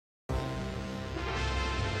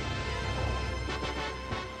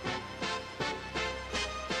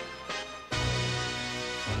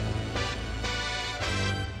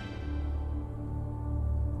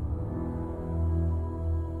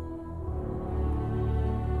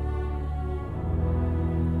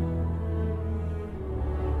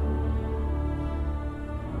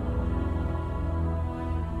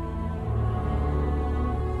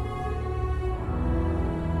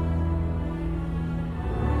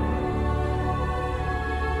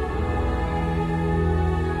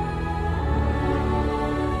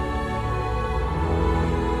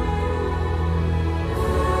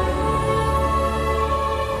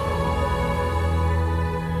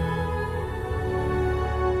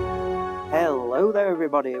Hello there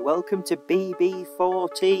everybody, welcome to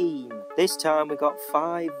BB14. This time we got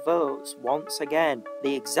 5 votes once again,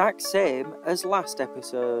 the exact same as last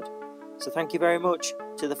episode. So thank you very much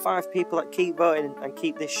to the 5 people that keep voting and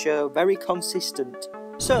keep this show very consistent.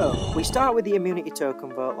 So, we start with the immunity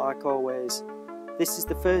token vote like always. This is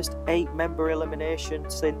the first 8-member elimination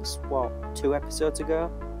since, 2 episodes ago?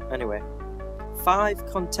 Anyway, 5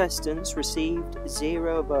 contestants received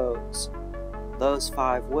 0 votes. Those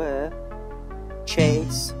 5 were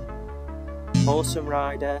Chase, Awesome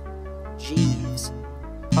Rider, Jeeves,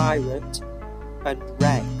 Pirate, and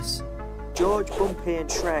Rex. George, Bumpy and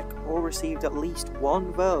Shrek all received at least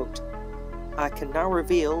 1 vote. I can now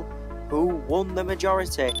reveal who won the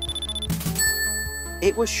majority.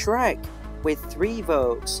 It was Shrek with 3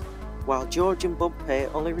 votes, while George and Bumpy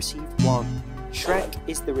only received 1. Shrek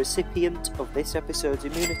is the recipient of this episode's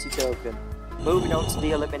immunity token. Moving on to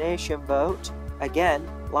the elimination vote. Again,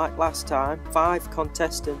 like last time, 5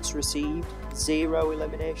 contestants received 0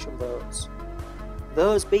 elimination votes.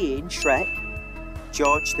 Those being Shrek,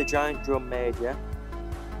 George the Giant Drum Major,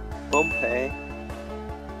 Bumpy,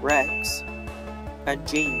 Rex, and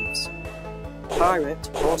Jeeves. Pirate,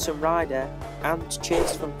 Awesome Rider, and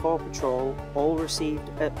Chase from Paw Patrol all received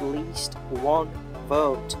at least 1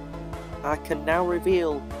 vote. I can now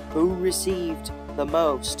reveal who received the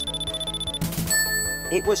most.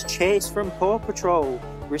 It was Chase from Paw Patrol,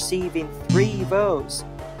 receiving 3 votes,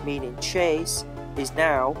 meaning Chase is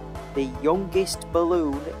now the youngest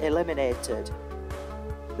balloon eliminated.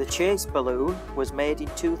 The Chase balloon was made in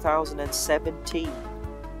 2017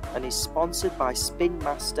 and is sponsored by Spin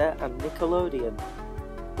Master and Nickelodeon.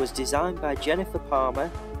 Was designed by Jennifer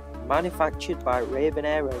Palmer, manufactured by Raven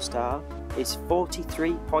Aerostar, is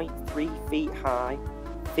 43.3 feet high,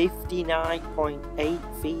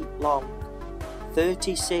 59.8 feet long,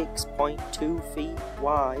 36.2 feet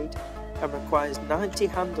wide, and requires 90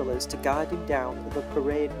 handlers to guide him down the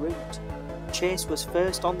parade route. Chase was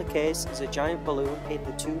first on the case as a giant balloon in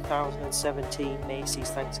the 2017 Macy's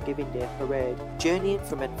Thanksgiving Day Parade, journeying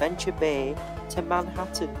from Adventure Bay to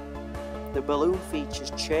Manhattan. The balloon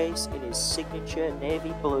features Chase in his signature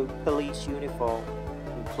navy blue police uniform,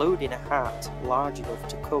 including a hat large enough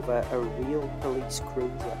to cover a real police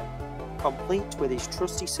cruiser, complete with his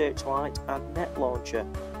trusty searchlight and net launcher,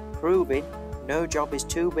 proving no job is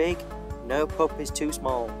too big, no pup is too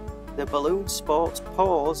small. The balloon sports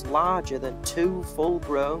paws larger than 2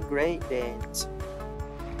 full-grown Great Danes.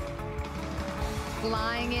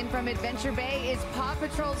 Flying in from Adventure Bay is Paw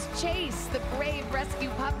Patrol's Chase, the brave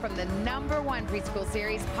rescue pup from the #1 preschool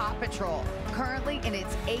series Paw Patrol. Currently in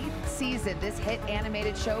its 8th season, this hit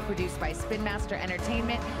animated show produced by Spin Master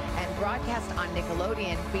Entertainment and broadcast on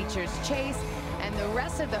Nickelodeon features Chase and the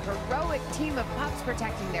rest of the heroic team of pups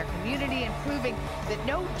protecting their community and proving that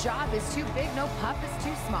no job is too big, no pup is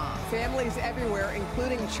too small. Families everywhere,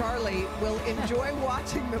 including Charlie, will enjoy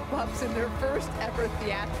watching the pups in their first ever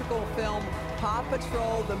theatrical film, Paw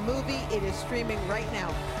Patrol, the movie. It is streaming right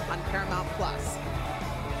now on Paramount+.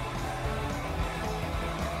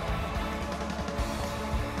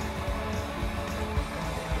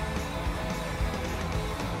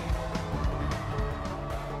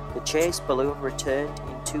 The Chase balloon returned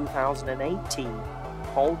in 2018,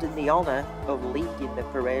 holding the honour of leading the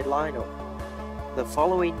parade lineup. The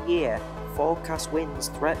following year, forecast winds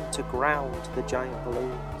threatened to ground the giant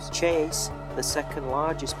balloons. Chase, the second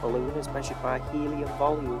largest balloon as measured by helium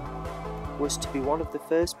volume, was to be one of the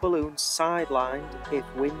first balloons sidelined if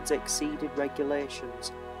winds exceeded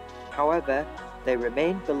regulations. However, they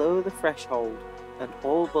remained below the threshold, and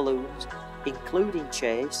all balloons, including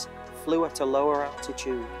Chase, flew at a lower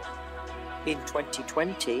altitude. In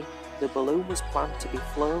 2020, the balloon was planned to be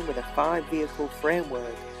flown with a 5-vehicle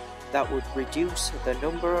framework that would reduce the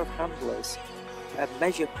number of handlers, a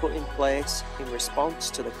measure put in place in response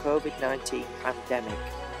to the COVID-19 pandemic.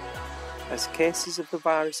 As cases of the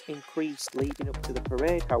virus increased leading up to the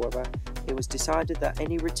parade, however, it was decided that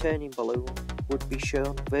any returning balloon would be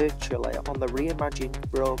shown virtually on the reimagined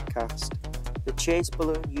broadcast. The Chase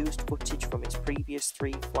balloon used footage from its previous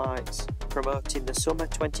 3 flights, promoting the summer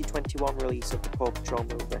 2021 release of the Paw Patrol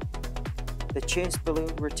movie. The Chase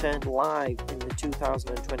balloon returned live in the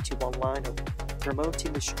 2021 lineup,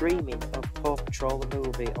 promoting the streaming of Paw Patrol the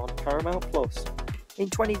movie on Paramount+. In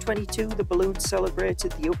 2022, the balloon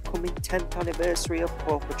celebrated the upcoming 10th anniversary of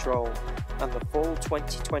Paw Patrol and the fall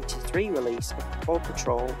 2023 release of Paw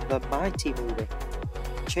Patrol the Mighty movie.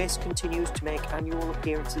 Chase continues to make annual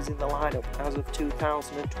appearances in the lineup as of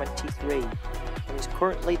 2023 and is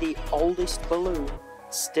currently the oldest balloon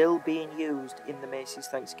still being used in the Macy's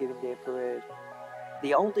Thanksgiving Day Parade.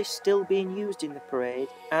 the oldest still being used in the parade,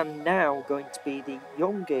 and now going to be the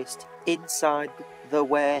youngest inside the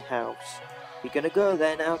warehouse. We're gonna go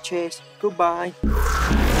there now, Chase. Goodbye.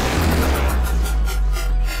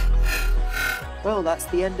 Well, that's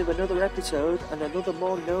the end of another episode and another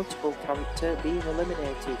more notable character being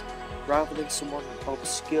eliminated, rather than someone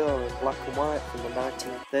obscure and black and white from the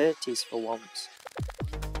 1930s for once.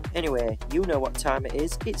 Anyway, you know what time it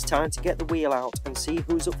is. It's time to get the wheel out and see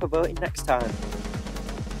who's up for voting next time.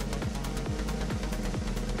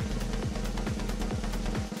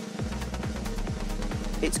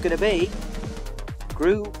 It's going to be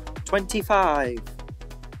Group 25.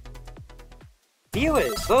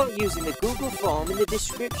 Viewers, vote using the Google form in the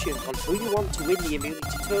description on who you want to win the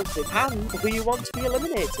immunity token and who you want to be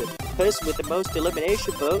eliminated. The person with the most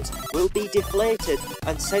elimination votes will be deflated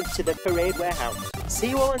and sent to the parade warehouse. See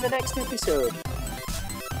you all in the next episode.